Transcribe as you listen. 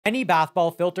Many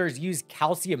bathball filters use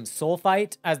calcium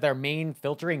sulfite as their main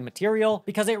filtering material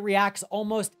because it reacts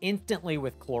almost instantly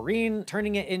with chlorine,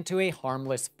 turning it into a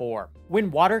harmless form. When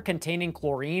water containing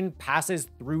chlorine passes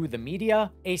through the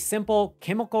media, a simple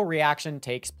chemical reaction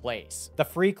takes place. The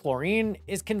free chlorine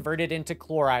is converted into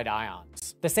chloride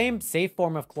ions, the same safe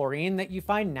form of chlorine that you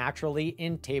find naturally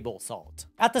in table salt.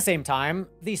 At the same time,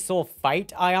 the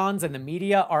sulfite ions in the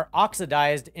media are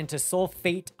oxidized into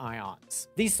sulfate ions.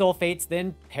 These sulfates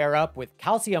then pair up with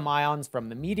calcium ions from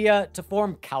the media to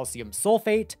form calcium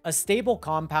sulfate, a stable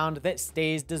compound that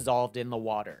stays dissolved in the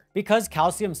water. Because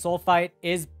calcium sulfite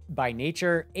is by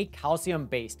nature a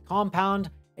calcium-based compound,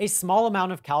 a small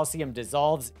amount of calcium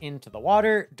dissolves into the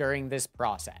water during this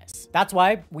process. That's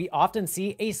why we often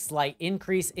see a slight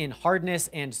increase in hardness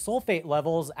and sulfate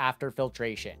levels after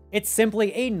filtration. It's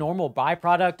simply a normal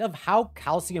byproduct of how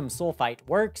calcium sulfite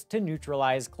works to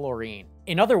neutralize chlorine.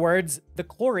 In other words, the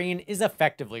chlorine is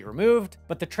effectively removed,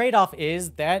 but the trade-off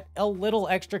is that a little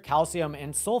extra calcium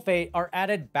and sulfate are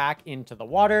added back into the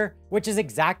water, which is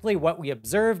exactly what we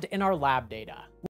observed in our lab data.